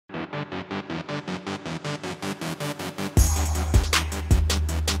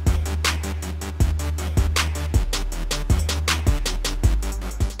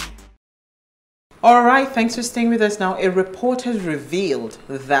All right, thanks for staying with us now. A report has revealed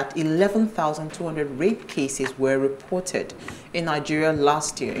that 11,200 rape cases were reported in Nigeria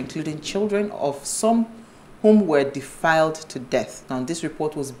last year, including children, of some whom were defiled to death. Now, this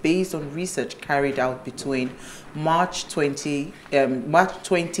report was based on research carried out between March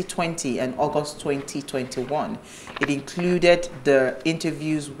 2020 and August 2021. It included the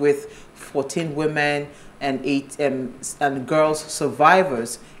interviews with 14 women and 8 and girls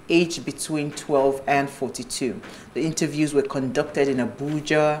survivors aged between 12 and 42. The interviews were conducted in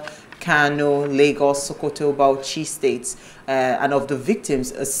Abuja, Kano, Lagos, Sokoto, Bauchi states. And of the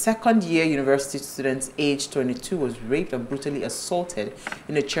victims, a second-year university student aged 22 was raped and brutally assaulted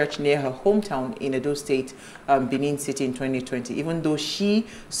in a church near her hometown in Edo State, Benin City in 2020. Even though she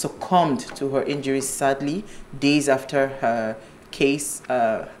succumbed to her injuries, sadly, days after her case,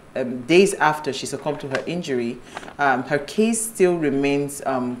 days after she succumbed to her injury, her case still remains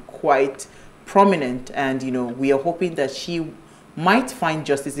quite prominent, and we are hoping that she might find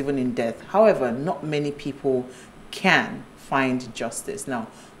justice even in death. However, not many people can find justice. Now,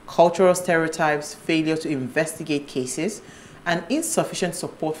 cultural stereotypes, failure to investigate cases, and insufficient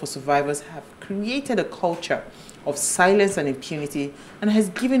support for survivors have created a culture of silence and impunity and has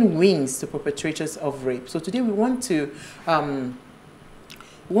given wings to perpetrators of rape. So today we want to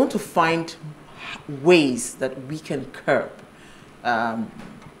find ways that we can curb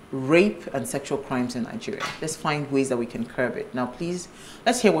rape and sexual crimes in Nigeria. Let's find ways that we can curb it. Now, please,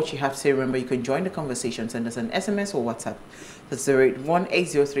 let's hear what you have to say. Remember, you can join the conversation. Send us an SMS or WhatsApp. That's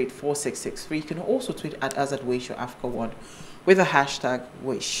 08180384663. You can also tweet at us at Wayshow Africa1 with the hashtag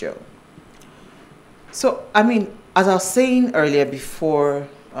Wayshow. So, I mean, as I was saying earlier before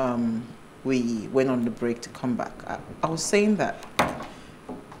we went on the break to come back, I was saying that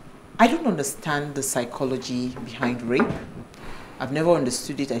I don't understand the psychology behind rape. I've never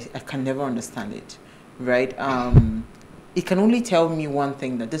understood it. I can never understand it, right? It can only tell me one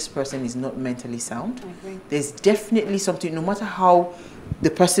thing, that this person is not mentally sound. I agree. There's definitely something, no matter how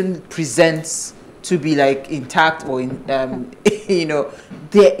the person presents to be like intact or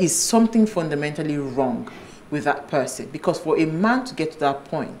there is something fundamentally wrong with that person. Because for a man to get to that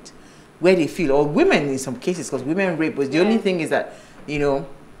point where they feel, or women in some cases, because women rape, but the only thing is that,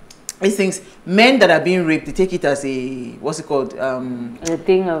 these things, men that are being raped, they take it as a, what's it called? A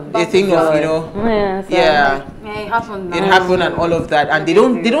thing of, it happened and all of that, and they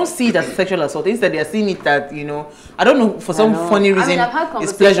don't see it as sexual assault. Instead, they are seeing it that, I don't know, for some funny reason,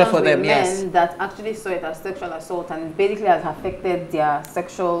 it's pleasure for them. Yes, that actually saw it as sexual assault, and basically has affected their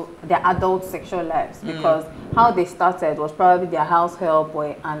adult sexual lives, because how they started was probably their house help or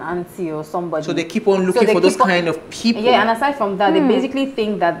an auntie or somebody. So they keep on looking for those kind of people. Yeah, and aside from that, they basically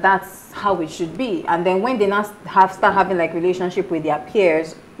think that that's how it should be, and then when they now start having like relationship with their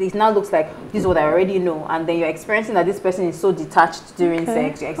peers, it now looks like this is what I already know, and then you're experiencing that this person is so detached during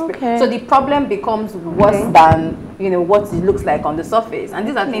sex. So the problem becomes worse than what it looks like on the surface, and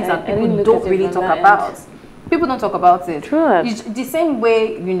these are things that people don't really talk about. People don't talk about it. True. The same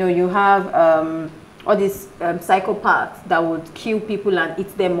way you have all these psychopaths that would kill people and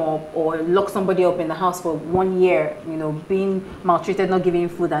eat them up, or lock somebody up in the house for 1 year, being maltreated, not giving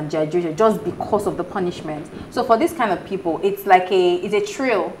food and dehydration, just because of the punishment. So for this kind of people, it's like it's a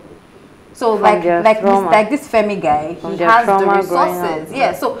thrill. So like this Femi guy, he has the resources.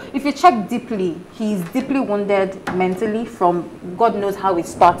 Yeah. So if you check deeply, he's deeply wounded mentally from God knows how it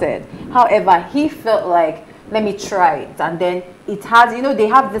started. However, he felt like, let me try it, and then it has, they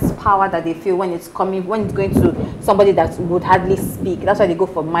have this power that they feel when it's going to somebody that would hardly speak. That's why they go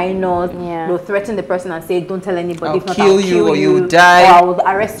for minors. They'll threaten the person and say, don't tell anybody, I'll kill you or you die, or I will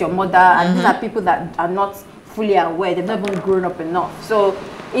arrest your mother. And these are people that are not fully aware, they've not even grown up enough. So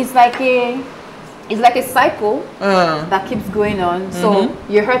it's like a cycle that keeps going on. So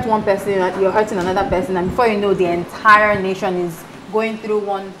you hurt one person, you're hurting another person, and before you know, the entire nation is going through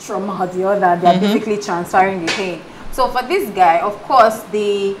one trauma or the other. They're basically transferring the pain. So for this guy, of course,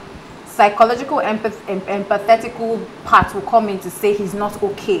 the psychological, empathetical part will come in to say he's not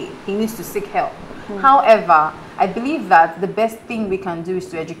okay. He needs to seek help. However, I believe that the best thing we can do is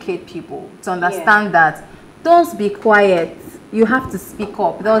to educate people to understand that don't be quiet. You have to speak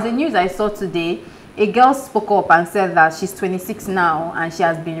up. There was a news I saw today. A girl spoke up and said that she's 26 now and she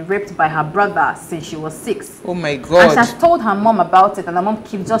has been raped by her brother since she was 6. Oh my God. And she has told her mom about it, and her mom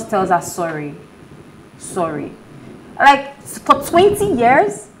just tells her sorry. Like for 20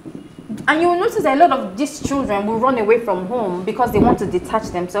 years. And you'll notice a lot of these children will run away from home because they want to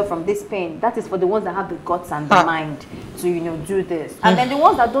detach themselves from this pain. That is for the ones that have the guts and the mind to, do this. And then the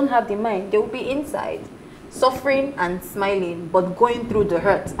ones that don't have the mind, they will be inside. suffering and smiling, but going through the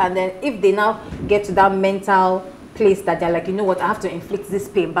hurt. And then if they now get to that mental place that they're like, you know what, I have to inflict this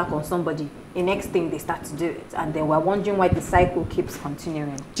pain back on somebody, the next thing they start to do it, and then we're wondering why the cycle keeps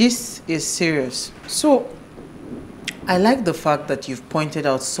continuing. This is serious. So I like the fact that you've pointed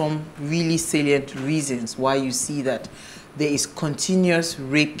out some really salient reasons why you see that there is continuous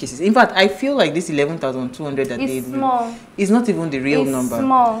rape cases. In fact, I feel like this 11,200 that it's small. Is not even the real number.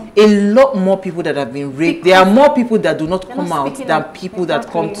 Small. A lot more people that have been raped. There are more people that do not come out than people that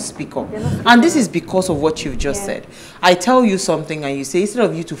come to speak up. And this is because of what you've just said. I tell you something and you say, instead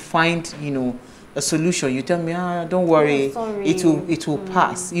of you to find, you know, a solution, you tell me, don't worry, it will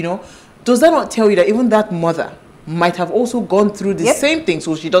pass. You know, does that not tell you that even that mother might have also gone through the same thing,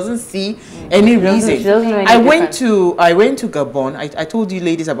 so she doesn't see any reason? I went to Gabon. I told you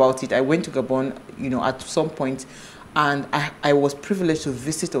ladies about it. I went to Gabon, you know, at some point, and I was privileged to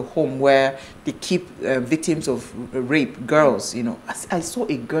visit a home where they keep victims of rape, girls. You know, I saw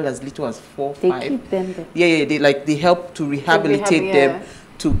a girl as little as 4, 5. They keep them there. Yeah. They help to rehabilitate them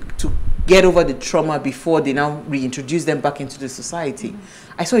to get over the trauma before they now reintroduce them back into the society.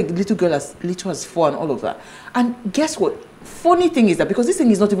 I saw a little girl as little as 4 and all of that. And guess what? Funny thing is that because this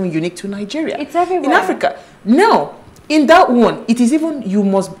thing is not even unique to Nigeria. It's everywhere. In Africa. Now, in that one, it is even,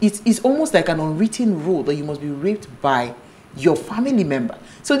 it's almost like an unwritten rule that you must be raped by your family member.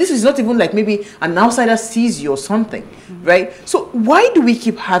 So this is not even like maybe an outsider sees you or something, right? So why do we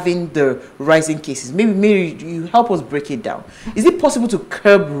keep having the rising cases? Maybe you help us break it down. Is it possible to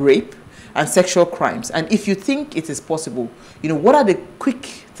curb rape and sexual crimes? And if you think it is possible, you know, what are the quick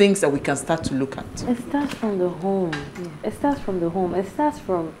things that we can start to look at? It starts from the home. It starts from the home. It starts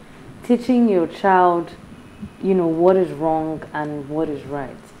from teaching your child, you know, what is wrong and what is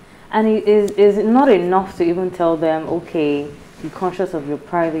right. And it is not enough to even tell them, okay, be conscious of your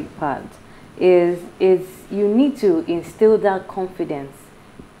private part. Is you need to instill that confidence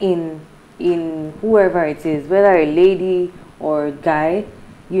in whoever it is, whether a lady or a guy,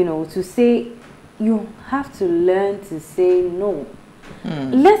 you know, to say, you have to learn to say no.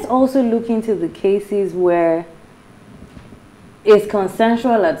 Let's also look into the cases where it's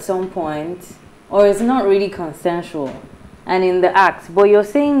consensual at some point, or it's not really consensual and in the act, but you're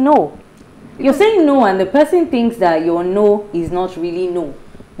saying no. You're saying no, and the person thinks that your no is not really no,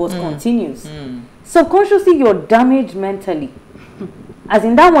 but continues. Subconsciously, you're damaged mentally. As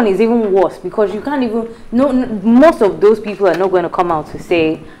in, that one is even worse, because you can't even, most of those people are not going to come out to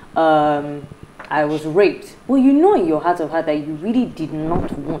say, I was raped. Well, you know in your heart of heart that you really did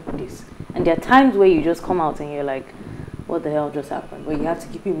not want this. And there are times where you just come out and you're like, what the hell just happened? But you have to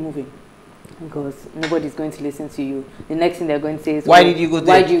keep it moving, because nobody's going to listen to you. The next thing they're going to say is, why did you go there?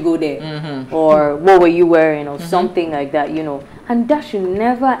 Why did you go there? Or what were you wearing? Or something like that, you know. And that should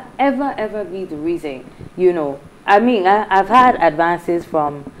never, ever, ever be the reason, you know. I mean, I've had advances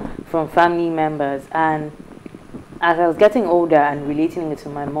from family members, and as I was getting older and relating it to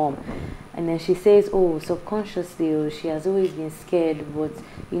my mom, and then she says, oh, subconsciously, oh, she has always been scared, but,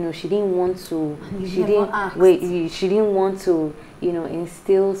 you know, she didn't want to, she didn't want to, you know,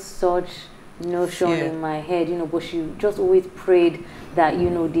 instill such notion in my head, you know, but she just always prayed that, you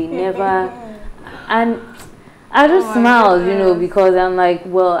know, they never, and I just smiled, you know, because I'm like,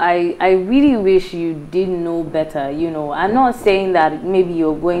 well, I really wish you did know better, you know. I'm not saying that maybe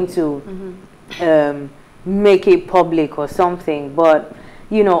you're going to make it public or something, but,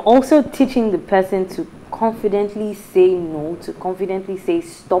 you know, also teaching the person to confidently say no, to confidently say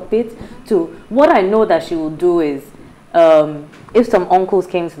stop it. To what I know that she will do is, if some uncles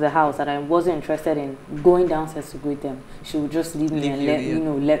came to the house and I wasn't interested in going downstairs to greet them, she would just leave me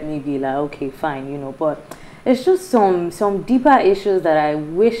and let me be like, okay, fine, you know. But it's just some deeper issues that I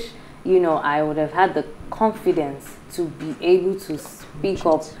wish, you know, I would have had the confidence to be able to speak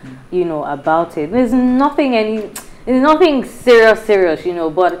up, you know, about it. There's nothing serious, you know,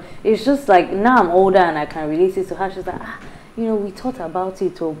 but it's just like, now I'm older and I can relate it to her. She's like, you know, we thought about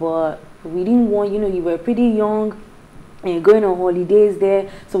it, but we didn't want, you know, you were pretty young and you're going on holidays there,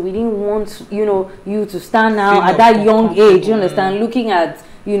 so we didn't want, you know, you to stand now at that young age, you understand, looking at,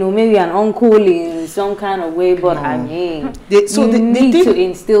 you know, maybe an uncle in some kind of way, but I mean, you need to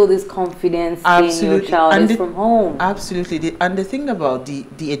instill this confidence in your child. And from home. Absolutely. And the thing about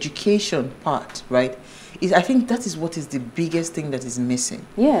the education part, right, is I think that is what is the biggest thing that is missing.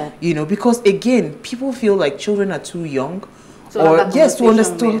 Yeah. You know, because again, people feel like children are too young, or yes, to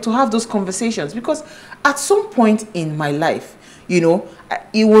understand, to have those conversations, because at some point in my life, you know,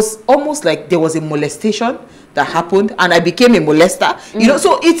 it was almost like there was a molestation that happened and I became a molester, you know,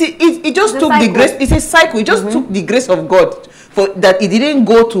 so it just took the grace. It's a cycle. It just took the grace of God for that it didn't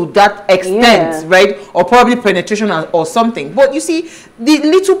go to that extent, right? Or probably penetration or something. But you see, the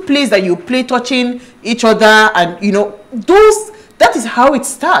little plays that you play, touching each other, and you know, that is how it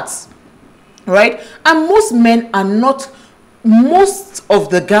starts, right? And most men are not. Most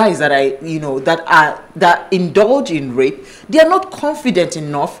of the guys that that indulge in rape, they are not confident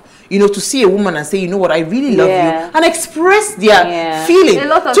enough, you know, to see a woman and say, you know what, I really love you, and express their feeling.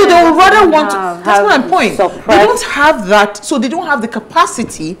 So they would rather want to, that's my point. They don't have that, so they don't have the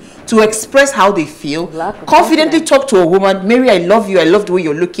capacity to express how they feel. Confidently talk to a woman, Mary, I love you, I love the way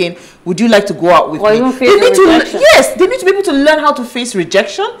you're looking, would you like to go out with me? Even face rejection. Yes, they need to be able to learn how to face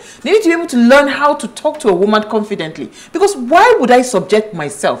rejection. They need to be able to learn how to talk to a woman confidently. Because why would I subject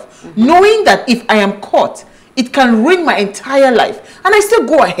myself, knowing that if I am caught, it can ruin my entire life, and I still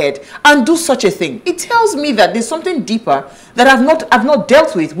go ahead and do such a thing? It tells me that there's something deeper that I've not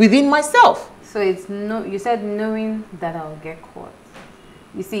dealt with within myself. So it's you said knowing that I'll get caught.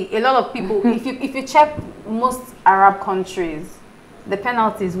 You see, a lot of people, if you check most Arab countries, the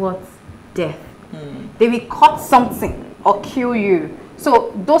penalty is what? Death. They will cut something or kill you.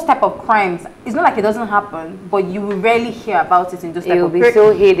 So those type of crimes, it's not like it doesn't happen, but you will rarely hear about it in those type of be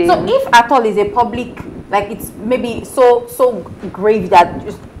so hidden. So if at all is a public, like it's maybe so grave that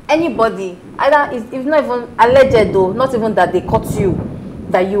just anybody, either it's not even alleged though, not even that they caught you,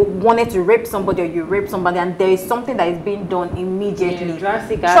 that you wanted to rape somebody or you raped somebody, and there is something that is being done immediately.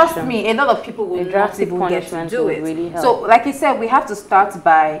 Drastic Trust action. me, a lot of people will not even get to do it. Really help. So like you said, we have to start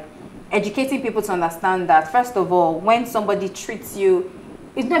by educating people to understand that, first of all, when somebody treats you,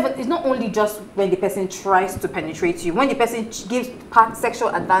 it's not only just when the person tries to penetrate you. When the person gives sexual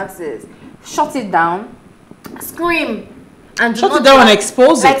advances, shut it down, scream, and shut it down and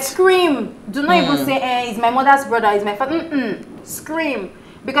expose like it. Scream. Do not even say, it's my mother's brother, it's my father. Scream.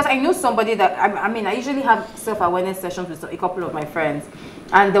 Because I know somebody that, I mean, I usually have self-awareness sessions with a couple of my friends.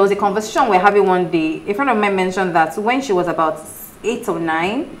 And there was a conversation we're having one day. A friend of mine mentioned that when she was about 8 or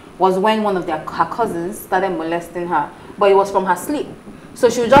 9 was when one of her cousins started molesting her. But it was from her sleep. So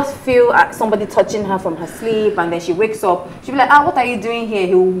she would just feel somebody touching her from her sleep, and then she wakes up. She'll be like, what are you doing here?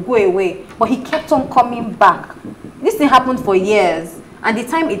 He will go away. But he kept on coming back. This thing happened for years. And the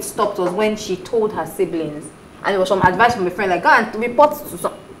time it stopped was when she told her siblings. And it was some advice from a friend, like, go and report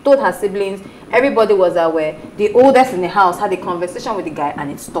to told her siblings. Everybody was aware. The oldest in the house had a conversation with the guy, and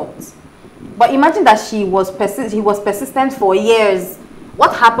it stopped. But imagine that he was persistent for years.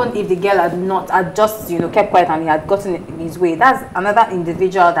 What happened if the girl had just kept quiet and he had gotten in his way? That's another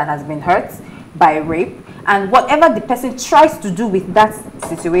individual that has been hurt by rape, and whatever the person tries to do with that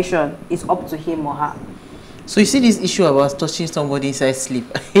situation is up to him or her. So you see this issue about touching somebody inside sleep.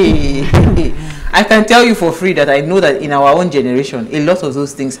 I can tell you for free that I know that in our own generation, a lot of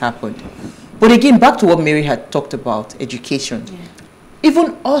those things happened. But again, back to what Mary had talked about, education. Yeah.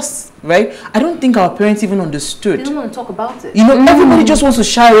 Even us, right? I don't think our parents even understood. They don't want to talk about it. Everybody just wants to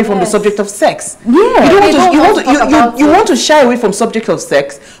shy away from the subject of sex. Yeah. You want to shy away from subject of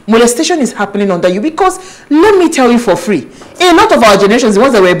sex. Molestation is happening under you because, let me tell you for free, a lot of our generations, the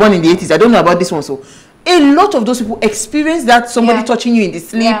ones that were born in the 80s, I don't know about this one, so a lot of those people experience that, somebody touching you in the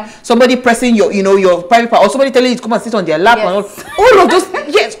sleep, somebody pressing your private part, or somebody telling you to come and sit on their lap, and all of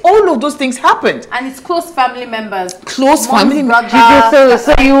those, all of those things happened. And it's close family members. Close family members.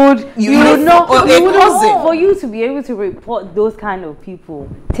 So you would know, for you to be able to report those kind of people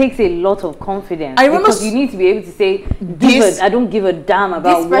takes a lot of confidence. I remember, because you need to be able to say, I don't give a damn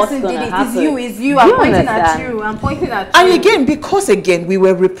about what's going to happen. It's you. I'm pointing at you. I'm pointing at you. And again, because we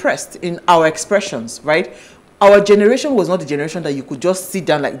were repressed in our expressions, right? Our generation was not the generation that you could just sit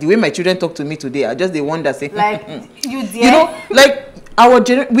down, like the way my children talk to me today. I just the one that say, like you our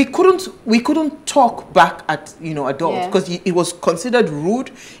we couldn't talk back at adults because it was considered rude.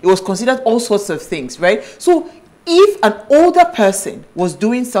 It was considered all sorts of things, right? So if an older person was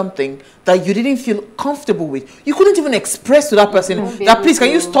doing something that you didn't feel comfortable with, you couldn't even express to that person that, please,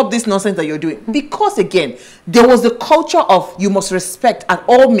 can you stop this nonsense that you're doing? Because again, there was the culture of you must respect by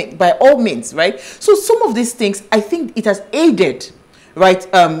all means, right? So some of these things, I think it has aided, right?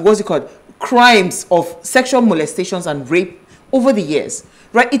 Crimes of sexual molestations and rape over the years,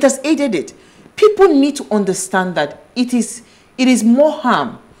 right? It has aided it. People need to understand that it is more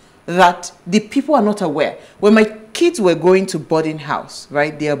harm that the people are not aware. When my kids were going to boarding house,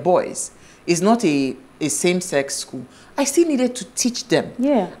 right, they are boys, it's not a same-sex school, I still needed to teach them.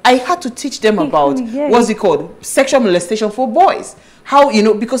 Yeah. I had to teach them about, sexual molestation for boys. How,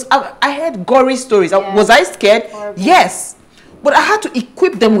 because I heard gory stories. Was I scared? Horrible. Yes. But I had to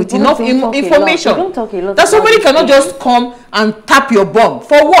equip them with enough information that somebody cannot just come and tap your bum.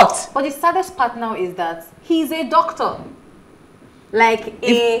 For what? But the saddest part now is that he's a doctor. like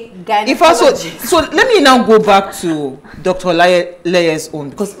a gynecologist. If also, so let me now go back to Dr. Laye's own,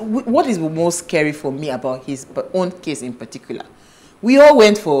 because what is most scary for me about his own case in particular, we all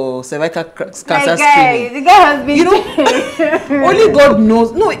went for cervical cancer screening. The guy has been, you know, only God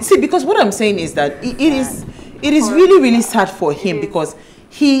knows. No, see, because what I'm saying is that it is really, really sad for him, because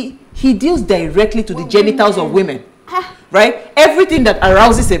he deals directly to the genitals of women, right? Everything that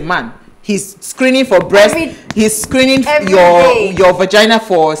arouses a man. He's screening for breast, he's screening your vagina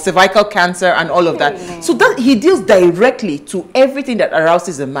for cervical cancer and all of that. So that he deals directly to everything that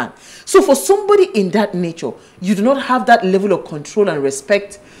arouses a man. So for somebody in that nature, you do not have that level of control and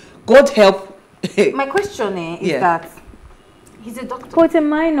respect. God help. My question is that he's a doctor. But a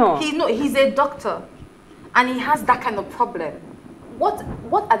minor. He's a doctor, and he has that kind of problem. What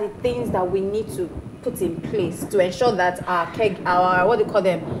are the things that we need to put in place to ensure that our what do you call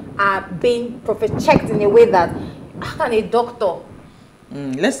them, are being checked in a way that, how can a doctor?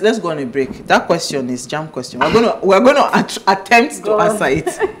 Let's go on a break. That question is jam question. We're gonna attempt to answer it.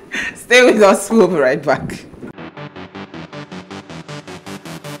 Stay with us. We'll be right back.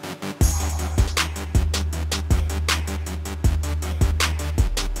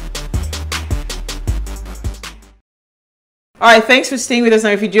 All right, thanks for staying with us.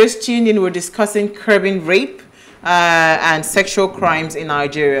 Now, if you just tuned in, we're discussing curbing rape and sexual crimes in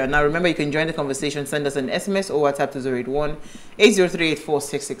Nigeria. Now, remember, you can join the conversation. Send us an SMS or WhatsApp to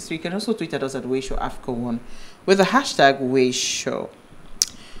 081-803-84663. You can also tweet at us at Wayshow Africa1 with the hashtag Wayshow.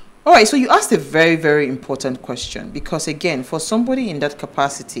 All right, so you asked a very, very important question, because, again, for somebody in that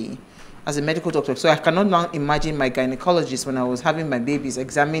capacity, as a medical doctor, so I cannot now imagine my gynecologist when I was having my babies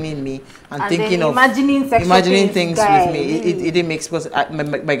examining me and thinking of imagining things with me. It didn't make sense, because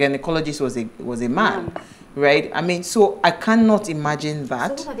my gynecologist was a man, right? I mean, so I cannot imagine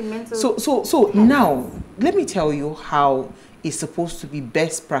that. So what are the mental? So now let me tell you how it's supposed to be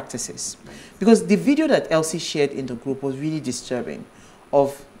best practices, because the video that Elsie shared in the group was really disturbing,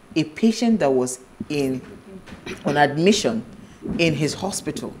 of a patient that was on admission in his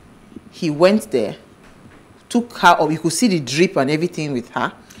hospital. He went there, took her up, you could see the drip and everything with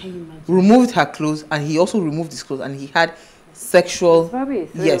her, removed her clothes, and he also removed his clothes, and he had sexual. It's probably a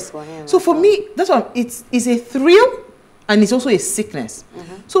thrill for him. So for me, that's why it's a thrill, and it's also a sickness.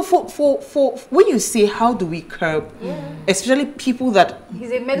 So for when you say how do we curb, especially people that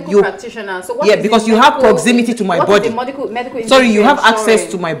he's a medical practitioner, so what because you have proximity to my body. Medical Sorry, you have access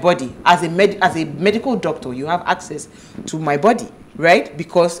to my body as a medical doctor. You have access to my body. Right?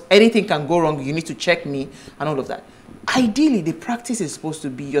 Because anything can go wrong, you need to check me and all of that. Ideally, the practice is supposed to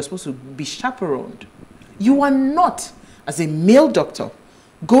be, you're supposed to be chaperoned. You are not, as a male doctor,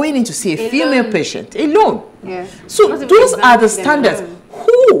 going in to see a female patient alone. Yeah. So those are the standards.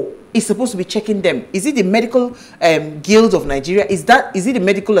 Who is supposed to be checking them? Is it the Medical Guild of Nigeria? Is it the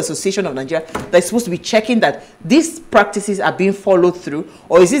Medical Association of Nigeria that's supposed to be checking that these practices are being followed through?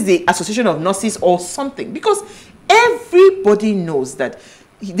 Or is it the Association of Nurses or something? Because everybody knows that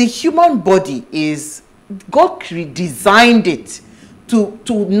the human body is, God designed it to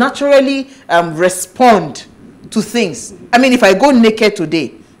naturally respond to things. I mean, if I go naked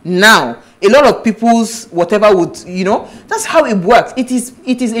today, now, a lot of people's whatever would, that's how it works. It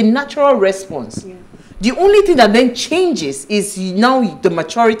is a natural response. Yeah. The only thing that then changes is now the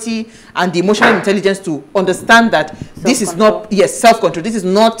maturity and the emotional intelligence to understand that this is not, self-control. This is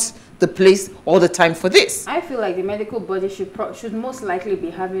not the place all the time for this. I feel like the medical body should most likely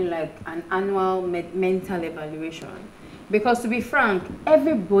be having like an annual mental evaluation, because to be frank,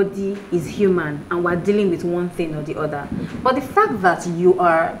 everybody is human and we're dealing with one thing or the other. But the fact that you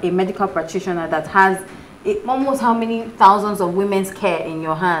are a medical practitioner that has almost how many thousands of women's care in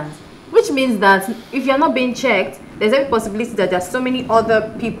your hands, which means that if you're not being checked, there's every possibility that there's so many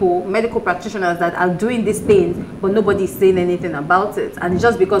other people, medical practitioners, that are doing these things, but nobody's saying anything about it. And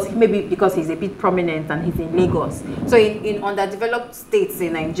just because he's a bit prominent and he's in Lagos. So in underdeveloped states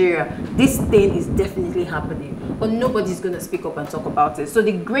in Nigeria, this thing is definitely happening, but nobody's going to speak up and talk about it. So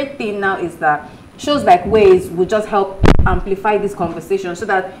the great thing now is that shows like Ways will just help amplify this conversation, so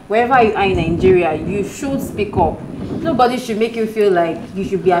that wherever you are in Nigeria, you should speak up. Nobody should make you feel like you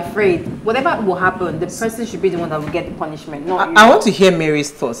should be afraid. Whatever will happen, the person should be the one that will get the punishment, not you. I want to hear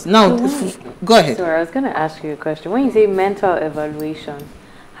Mary's thoughts. Now, go ahead. Sorry, I was going to ask you a question. When you say mental evaluation,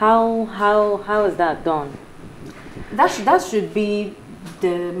 how is that done? That should be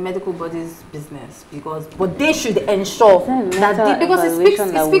the medical body's business, but they should ensure that because it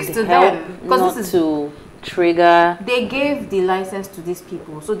speaks to them, because this is to trigger. They gave the license to these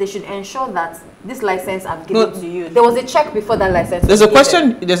people, so they should ensure that this license I've given to you. There was a check before that license. There's a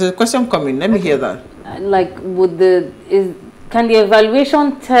question. There's a question coming. Let me hear that. Like, can the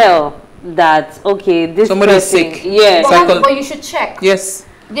evaluation tell that, okay, this somebody is person, sick? yes, but you should check. Yes.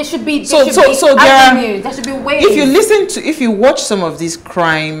 There should be So there should be ways. If you watch some of these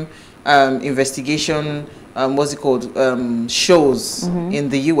crime investigation, what's it called, shows in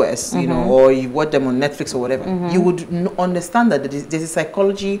the US, you know, or you watch them on Netflix or whatever, you would understand that there's a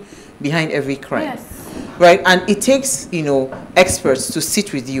psychology behind every crime. Yes. Right, and it takes, you know, experts to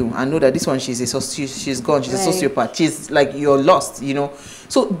sit with you and know that this one she's gone, she's a sociopath, she's like, you're lost, you know.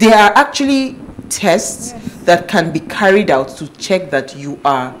 So there are actually tests that can be carried out to check that you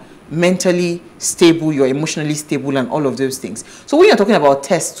are mentally stable, you're emotionally stable, and all of those things. So when you're talking about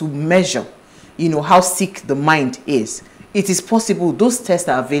tests to measure, you know, how sick the mind is, it is possible. Those tests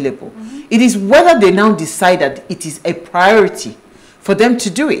are available. It is whether they now decide that it is a priority for them to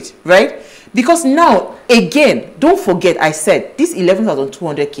do it, right? Because now, again, don't forget, I said, these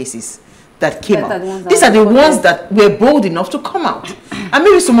 11,200 cases that came out, these are the ones that were bold enough to come out. And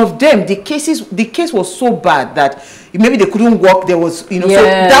maybe some of them, the case was so bad that maybe they couldn't walk, there was, you know, so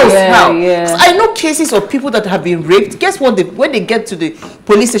that was how. So I know cases of people that have been raped. Guess what? When they get to the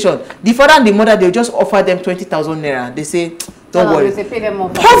police station, the father and the mother, they'll just offer them 20,000 naira. They say, don't worry. They pay them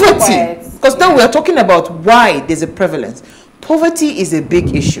off. Poverty. Because now we are talking about why there's a prevalence. Poverty is a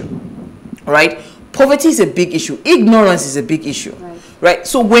big issue, right? Poverty is a big issue. Ignorance is a big issue, right?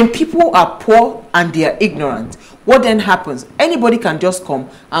 So when people are poor and they are ignorant, what then happens? Anybody can just come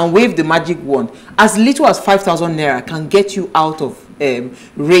and wave the magic wand. As little as 5,000 naira can get you out of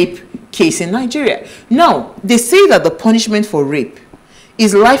rape case in Nigeria. Now, they say that the punishment for rape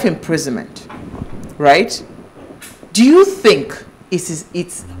is life imprisonment, right? Do you think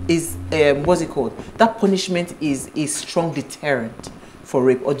what's it called? That punishment is a strong deterrent for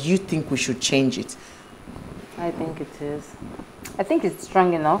rape, or do you think we should change it? I think it is. I think it's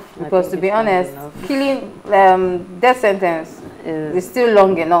strong enough, because to be honest, killing death sentence is still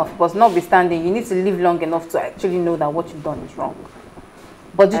long enough, but notwithstanding, you need to live long enough to actually know that what you've done is wrong.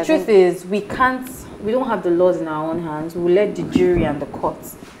 But the truth is, we don't have the laws in our own hands. We'll let the jury and the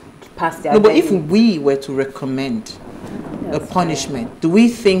courts pass their but if we were to recommend a punishment, do we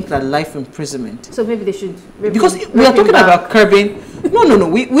think that life imprisonment? So maybe they should. Because we are talking about curbing. No.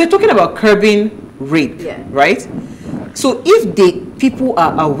 We're talking about curbing rape, right? So if people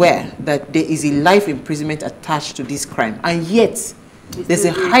are aware that there is a life imprisonment attached to this crime, and yet there's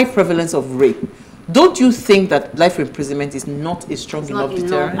a high prevalence of rape, don't you think that life imprisonment is not a strong enough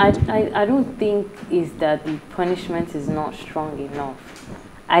deterrent? I don't think is that the punishment is not strong enough.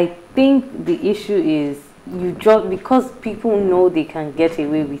 I think the issue is because people know they can get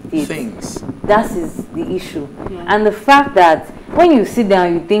away with it. That is the issue. And the fact that when you sit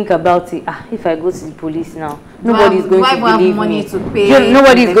down, you think about it, if I go to the police now, nobody's going to believe me.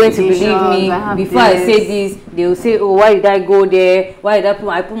 Nobody's going to believe me. Before I say this, they will say, oh, why did I go there? Why did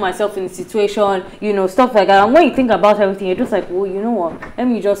I put myself in a situation? You know, stuff like that. And when you think about everything, you're just like, oh, you know what? Let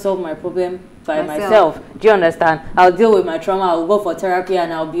me just solve my problem by myself. Do you understand? I'll deal with my trauma, I'll go for therapy,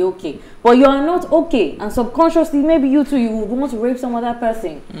 and I'll be okay. But you are not okay, and subconsciously, maybe you too, you would want to rape some other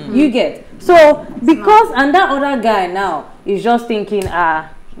person. You get so because and that other guy now is just thinking,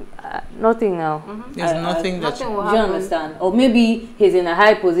 nothing now. There's nothing that do you understand? Or maybe he's in a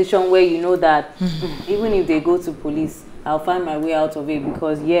high position where you know that even if they go to police, I'll find my way out of it,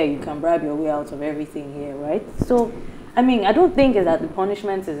 because you can bribe your way out of everything here, right? So, I mean, I don't think that the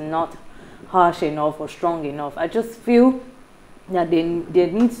punishment is not harsh enough or strong enough. I just feel that there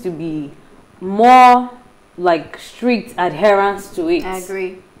needs to be more like strict adherence to it. I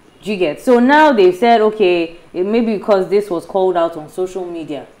agree. Do you get? So now they've said, okay, maybe because this was called out on social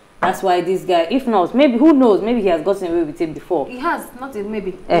media, that's why this guy, if not, maybe, who knows, maybe he has gotten away with it before. He has, not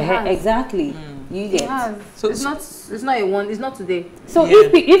maybe. Exactly. You get. He has. So it's not today. So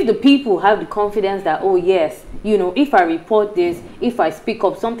if the people have the confidence that, oh yes, you know, if I report this, if I speak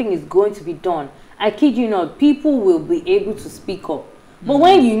up, something is going to be done. I kid you not, people will be able to speak up. But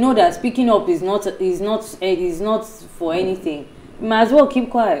when you know that speaking up is not for anything, you might as well keep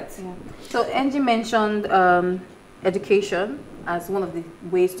quiet. So Angie mentioned education as one of the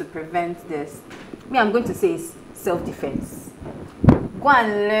ways to prevent this. I'm going to say is self-defense. Go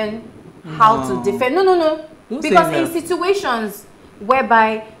and learn how to defend. No. Because in situations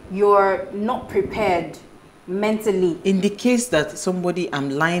whereby you're not prepared mentally. In the case that I'm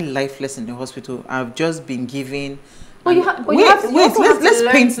lying lifeless in the hospital, I've just been given. But let's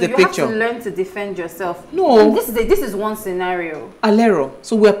paint the picture. You have to learn to defend yourself. No. And this is one scenario. Alero.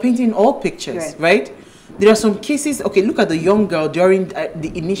 So we're painting all pictures, right? There are some cases. Okay, look at the young girl during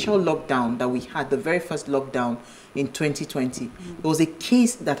the initial lockdown that we had, the very first lockdown in 2020. There was a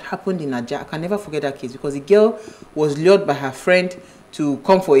case that happened in Ajah. I can never forget that case because the girl was lured by her friend to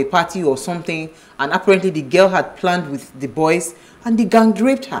come for a party or something, and apparently the girl had planned with the boys and they gang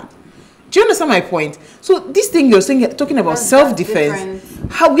raped her. Do you understand my point? So this thing you're saying, talking about self-defense,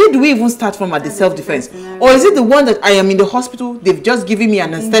 where do we even start from at the self-defense? Or is it the one that I am in the hospital, they've just given me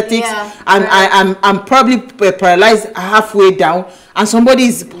anesthetics, and I'm probably paralyzed halfway down, and somebody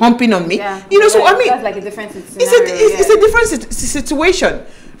is humping on me? You know, so I mean, that's like a different scenario. It's a different situation.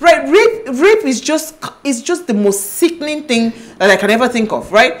 Right, rape is just the most sickening thing that I can ever think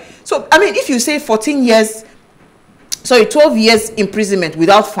of, right? So I mean, if you say 12 years imprisonment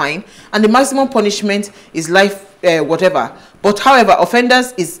without fine, and the maximum punishment is life, whatever. But however,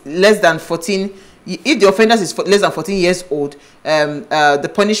 offenders is less than 14. If the offenders is less than 14 years old,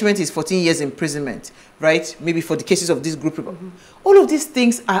 the punishment is 14 years imprisonment, right? Maybe for the cases of this group. All of these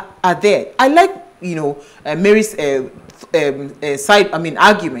things are there. I like, you know, Mary's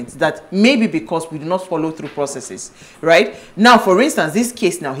arguments that maybe because we do not follow through processes, right? Now, for instance, this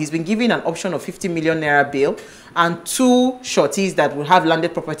case now, he's been given an option of 50 million naira bail and 2 shorties that will have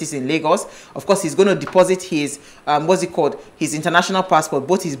landed properties in Lagos. Of course, he's going to deposit his, his international passport,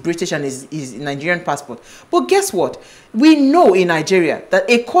 both his British and his Nigerian passport. But guess what? We know in Nigeria that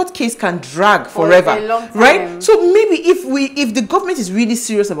a court case can drag forever, a long time. right? So maybe if the government is really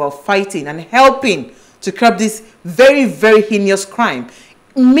serious about fighting and helping to curb this very, very heinous crime,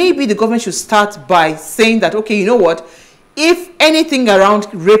 maybe the government should start by saying that, okay, you know what? If anything around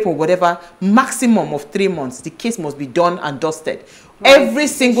rape or whatever, maximum of 3 months, the case must be done and dusted. Right. Every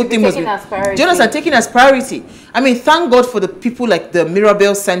single thing must be taken as priority. I mean, thank God for the people like the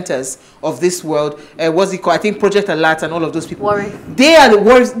Mirabel centers of this world. What's it called? I think Project Alert and all of those people. They are the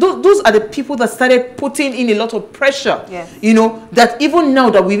warriors. Those are the people that started putting in a lot of pressure. Yes. You know, that even now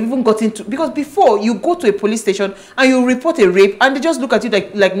that we've even got into, because before you go to a police station and you report a rape and they just look at you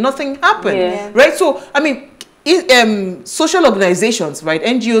like nothing happened. Yeah. Right? So, I mean, social organizations, right,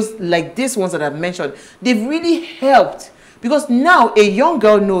 NGOs like these ones that I've mentioned, they've really helped, because now a young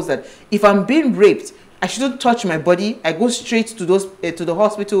girl knows that if I'm being raped, I shouldn't touch my body. I go straight to to the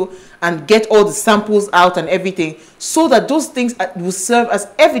hospital and get all the samples out and everything, so that those things will serve as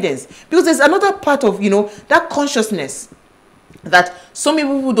evidence. Because there's another part of, you know, that consciousness that some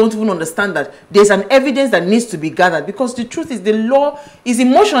people who don't even understand, that there's an evidence that needs to be gathered, because the truth is the law is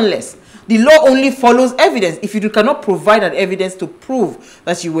emotionless. The law only follows evidence. If you cannot provide an evidence to prove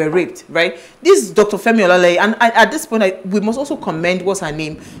that you were raped, right? This is Dr. Femi Olaleye, and at this point, we must also commend, what's her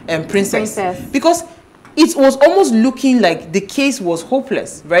name, Princess. Because it was almost looking like the case was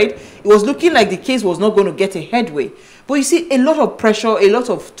hopeless, right? It was looking like the case was not going to get a headway. But you see, a lot of pressure, a lot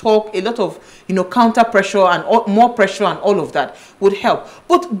of talk, a lot of, you know, counter pressure and more pressure and all of that would help.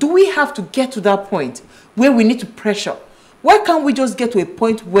 But do we have to get to that point where we need to pressure? Why can't we just get to a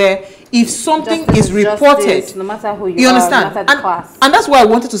point where if something is reported, no matter who you understand? Are, no matter the class. And that's why I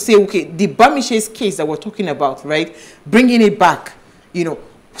wanted to say, okay, the Bamishe's case that we're talking about, right? Bringing it back, you know,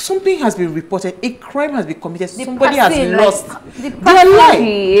 something has been reported, a crime has been committed, somebody has lost their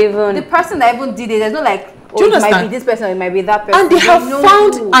life. The person that even did it, there's no like, do you it might understand? be this person, or it might be that person. And they have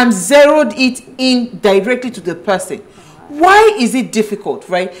found and zeroed it in directly to the person. Why is it difficult,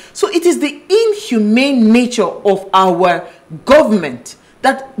 right? So it is the inhumane nature of our government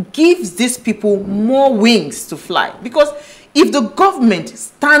that gives these people more wings to fly. Because if the government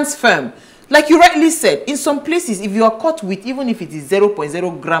stands firm, like you rightly said, in some places, if you are caught with, even if it is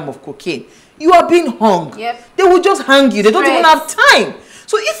 0.0 gram of cocaine, you are being hung. Yep. They will just hang you. They don't even have time.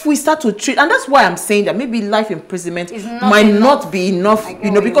 So if we start to treat, and that's why I'm saying that maybe life imprisonment might not be enough,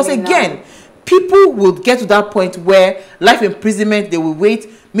 you know, because again, people will get to that point where life imprisonment, they will wait,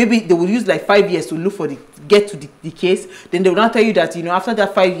 maybe they will use like 5 years to look for get to the case. Then they will not tell you that, you know, after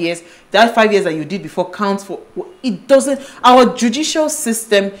that 5 years, that 5 years that you did before counts for, it doesn't, our judicial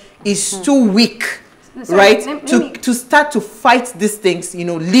system is too weak, right, to start to fight these things, you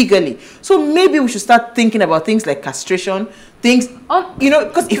know, legally. So maybe we should start thinking about things like castration, things, you know,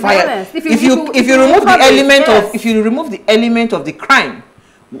 because if you remove the element of the crime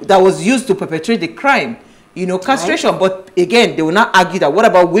that was used to perpetrate the crime, you know, castration. Right. But again, they will not argue that. What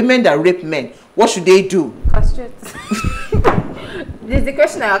about women that rape men? What should they do? Castrate. This is the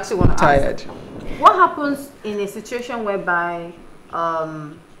question I actually want to ask. What happens in a situation whereby,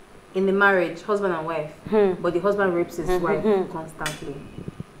 in the marriage, husband and wife, but the husband rapes his wife constantly?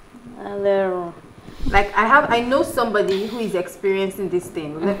 Like I know somebody who is experiencing this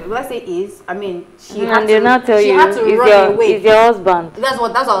thing. Let's say she had to run away. It's your husband. That's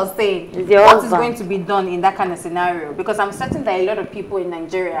what I was saying. What is going to be done in that kind of scenario? Because I'm certain that a lot of people in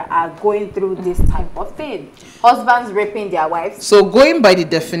Nigeria are going through this type of thing. Husbands raping their wives. So going by the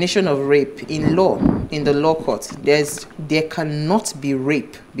definition of rape in law, in the law court, there cannot be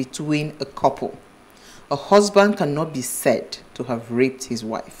rape between a couple. A husband cannot be said to have raped his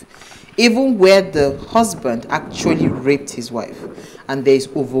wife, even where the husband actually raped his wife, and there is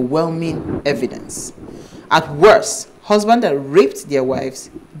overwhelming evidence. At worst, husbands that raped their wives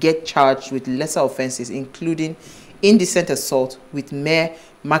get charged with lesser offenses, including indecent assault with mere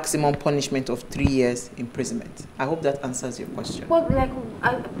maximum punishment of 3 years imprisonment. I hope that answers your question. Well,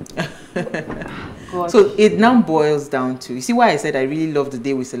 So it now boils down to, you see why I said I really love the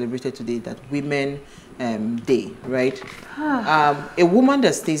day we celebrated today, that Women Day, right? A woman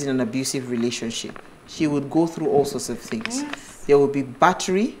that stays in an abusive relationship, she would go through all sorts of things. Yes. There will be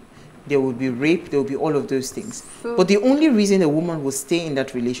battery, there will be rape, there will be all of those things. But the only reason a woman will stay in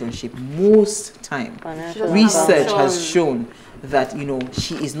that relationship most time, research has shown that, you know,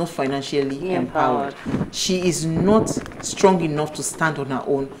 she is not financially empowered. She is not strong enough to stand on her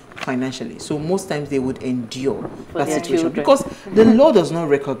own financially. So most times they would endure that situation because the law does not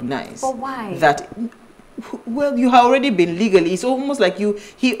recognize that. Well, you have already been legally. It's almost like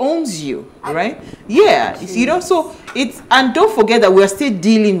he owns you, right? Yeah, you know. So and don't forget that we are still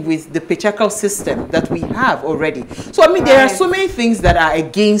dealing with the patriarchal system that we have already. So I mean, there are so many things that are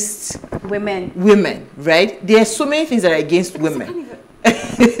against women, right? There are so many things that are against women. The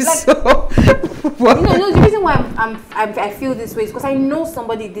reason why I feel this way is because I know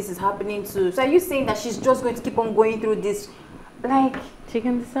somebody this is happening to. So are you saying that she's just going to keep on going through this? Like, she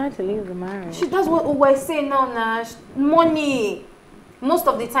can decide to leave the marriage. That's what we're saying now, Nash. Money. Most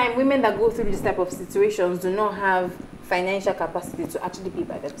of the time, women that go through this type of situations do not have financial capacity to actually be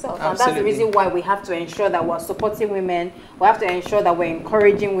by themselves. Absolutely. And that's the reason why we have to ensure that we're supporting women. We have to ensure that we're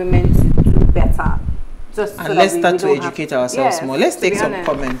encouraging women to do better. And let's start to educate ourselves more. Let's take some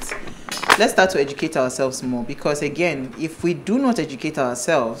comments. Let's start to educate ourselves more, because again, if we do not educate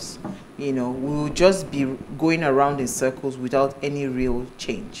ourselves, you know, we will just be going around in circles without any real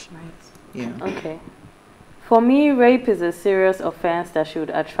change. Right. Yeah. Okay. For me, rape is a serious offense that should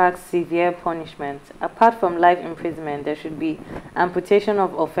attract severe punishment. Apart from life imprisonment, there should be amputation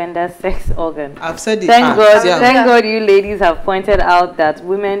of offender's sex organ. I've said it. Thank God you ladies have pointed out that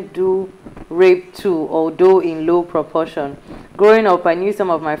women do rape too, although in low proportion. Growing up, I knew some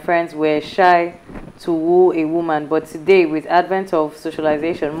of my friends were shy to woo a woman, but today, with advent of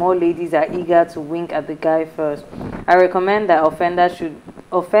socialization, more ladies are eager to wink at the guy first. I recommend that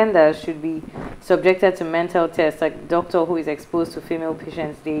offenders should be subjected to mental tests, like the doctor who is exposed to female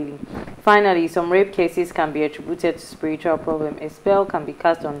patients daily. Finally, some rape cases can be attributed to spiritual problem. A spell can be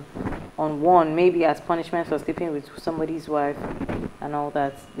cast on one, maybe as punishment for sleeping with somebody's wife and all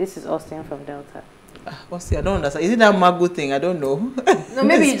that. This is Austin from Delta. Austin, I don't understand. Is it that Mago thing? I don't know. No,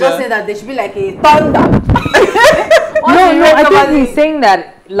 maybe you just said that there should be like a thunder. no, I think he's saying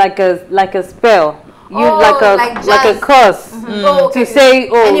that like a spell. Like a curse to say,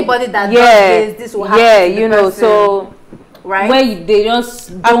 anybody that does this will happen to the person. So right, where they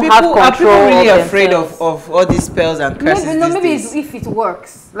just don't have control. Are people really afraid of all these spells and curses? Maybe it's if it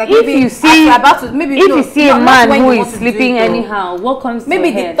works. Like if you see a man who is sleeping anyhow, what comes to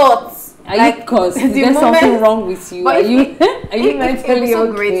your head? The thoughts. Are you because there's something wrong with you? Are you mentally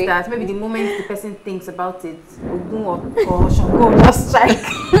so great that maybe the moment the person thinks about it, or just strike.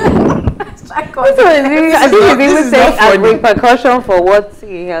 I think he's even saying as repercussion for what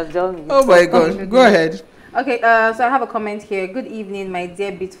he has done. Oh my God, go ahead. Okay, so I have a comment here. Good evening, my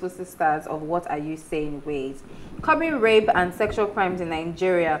dear beautiful sisters of What Are You Saying Ways. Curbing rape and sexual crimes in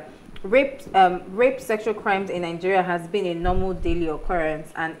Nigeria. Rape, sexual crimes in Nigeria has been a normal daily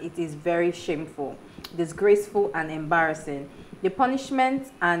occurrence, and it is very shameful, disgraceful, and embarrassing. The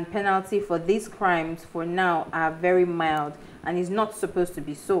punishment and penalty for these crimes for now are very mild and is not supposed to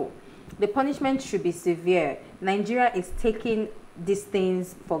be so. The punishment should be severe. Nigeria is taking these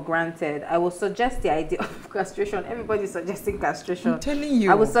things for granted. I will suggest the idea of castration. Everybody's suggesting castration. I'm telling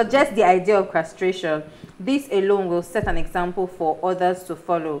you. I will suggest the idea of castration. This alone will set an example for others to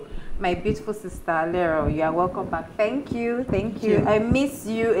follow. My beautiful sister, Lero, you are welcome back. Thank you. I miss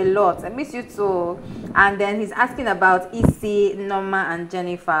you a lot. I miss you too. And then he's asking about Issy, Norma, and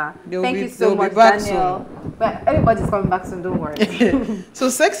Jennifer. Thank you so much, Daniel. But everybody's coming back soon, don't worry. So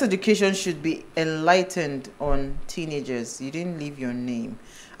sex education should be enlightened on teenagers. You didn't leave your name.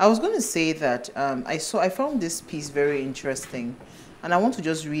 I was going to say that I found this piece very interesting, and I want to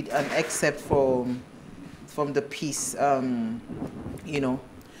just read an excerpt from from the piece, you know,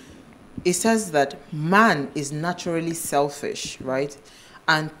 it says that man is naturally selfish, right?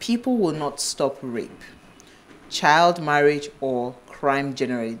 And people will not stop rape, child marriage, or crime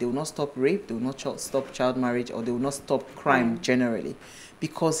generally. They will not stop rape, they will not stop child marriage, or they will not stop crime generally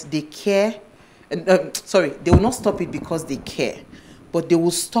because they care. Sorry, they will not stop it because they care, but they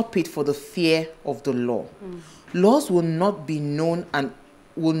will stop it for the fear of the law. Laws will not be known and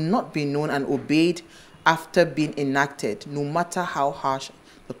obeyed after being enacted, no matter how harsh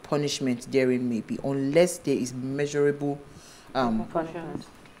the punishment therein may be, unless there is measurable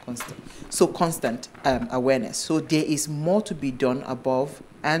constant awareness. So there is more to be done above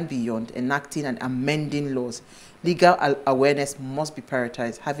and beyond enacting and amending laws. Legal awareness must be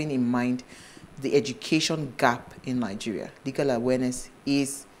prioritized, having in mind the education gap in Nigeria. Legal awareness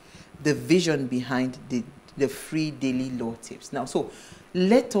is the vision behind the free daily law tips. Now, so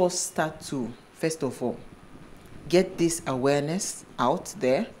let us start to, first of all, get this awareness out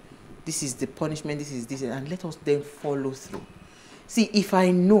there. This is the punishment, this is this, and let us then follow through. See, if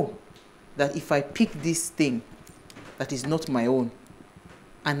I know that if I pick this thing that is not my own,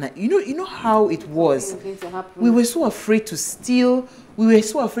 and you know how it was, we were so afraid to steal, we were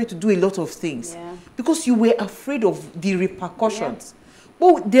so afraid to do a lot of things, because you were afraid of the repercussions.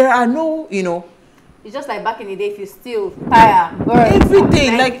 But there are no, you know, it's just like back in the day, if you steal, fire, burn,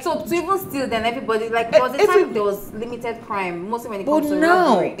 everything, like so to even steal, then everybody, like, there was a time there was limited crime, mostly when it comes to robbery. But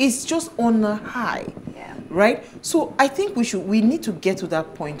now it's just on a high, right? So I think we need to get to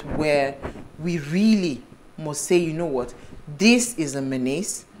that point where we really must say, you know what, this is a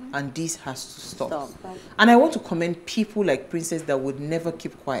menace and this has to stop. And I want to commend people like Princess that would never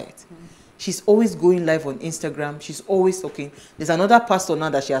keep quiet. She's always going live on Instagram. She's always talking. There's another pastor now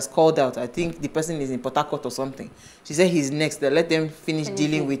that she has called out. I think the person is in Port Harcourt or something. She said he's next. Let them finish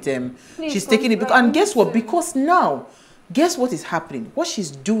dealing with them. She's taking it. And guess what? Because now, guess what is happening? What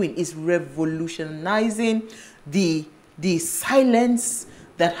she's doing is revolutionizing the silence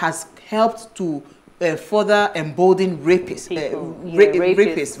that has helped to further embolden rapists,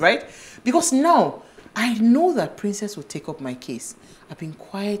 rapists, right? Because now, I know that Princess will take up my case. I've been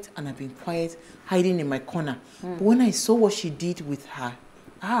quiet and I've been quiet, hiding in my corner. But when I saw what she did with her,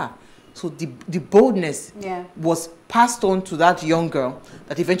 so the boldness was passed on to that young girl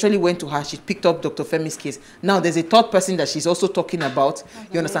that eventually went to her. She picked up Dr. Femi's case. Now there's a third person that she's also talking about.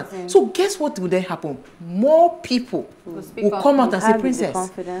 You understand? So guess what will then happen? More people will come out and say,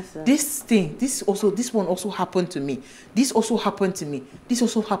 Princess, this one also happened to me. This also happened to me. This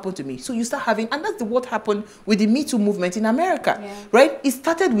also happened to me. So you start having, and that's what happened with the Me Too movement in America, right? It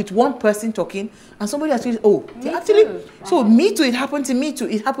started with one person talking, and somebody actually, so Me Too, it happened to me too.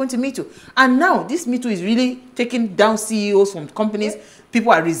 It happened to me too. And now this Me Too is really taking down CEOs from companies.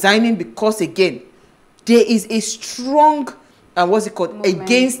 People are resigning because, again, there is a strong, what's it called, movement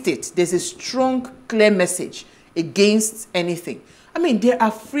against it. There's a strong, clear message against anything. I mean, there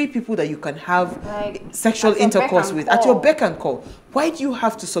are free people that you can have like sexual intercourse with at your beck and call. Why do you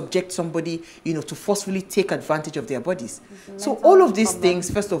have to subject somebody, you know, to forcefully take advantage of their bodies? So all of these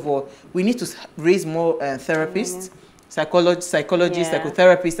things, first of all, we need to raise more therapists, psychologists,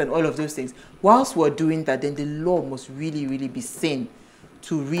 psychotherapists, and all of those things. Whilst we're doing that, then the law must really, really be seen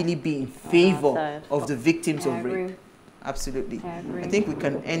to really be in favor of the victims of rape. Absolutely. I think we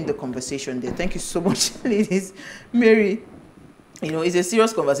can end the conversation there. Thank you so much, ladies. Mary, you know, it's a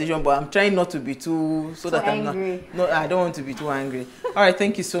serious conversation, but I'm trying not to be too, that angry. I'm not, I don't want to be too angry. All right,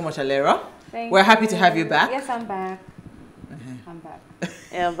 thank you so much, Alera. We're happy to have you back. Yes, I'm back. I'm back.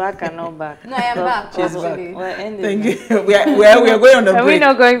 Yeah, back and not back. No, I am back. She's back. Thank you. We are going on a break. Are we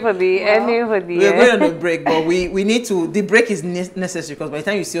not going for the ending for the We're going on a break, but we need to, the break is necessary because by the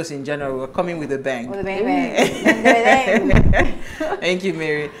time you see us in January, we're coming with a bang. With a bang. Thank you,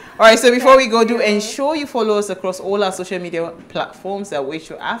 Mary. All right, so before we go, do ensure you follow us across all our social media platforms at Wait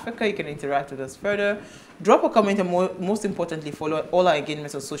Show Africa. You can interact with us further. Drop a comment, and most importantly, follow all our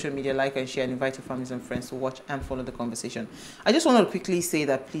engagements on social media, like and share, and invite your families and friends to watch and follow the conversation. I just want to quickly say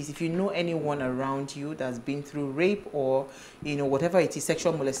that, please, if you know anyone around you that's been through rape or, you know, whatever it is,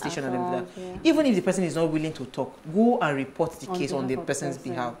 sexual molestation and everything, even if the person is not willing to talk, go and report the case on the person's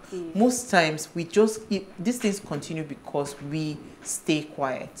behalf. Most times, these things continue because we stay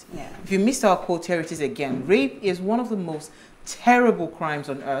quiet. If you missed our quote, here it is again. Rape is one of the most terrible crimes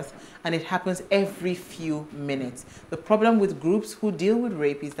on earth, and it happens every few minutes. The problem with groups who deal with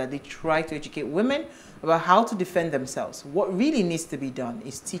rape is that they try to educate women about how to defend themselves. What really needs to be done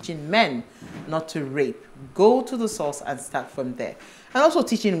is teaching men not to rape. Go to the source and start from there. And also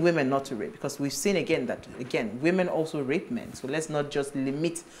teaching women not to rape, because we've seen again that, women also rape men. So let's not just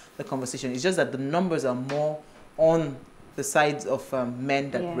limit the conversation. It's just that the numbers are more on the sides of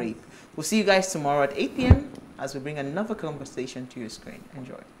men that rape. We'll see you guys tomorrow at 8 p.m. as we bring another conversation to your screen.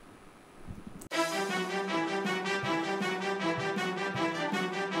 Enjoy.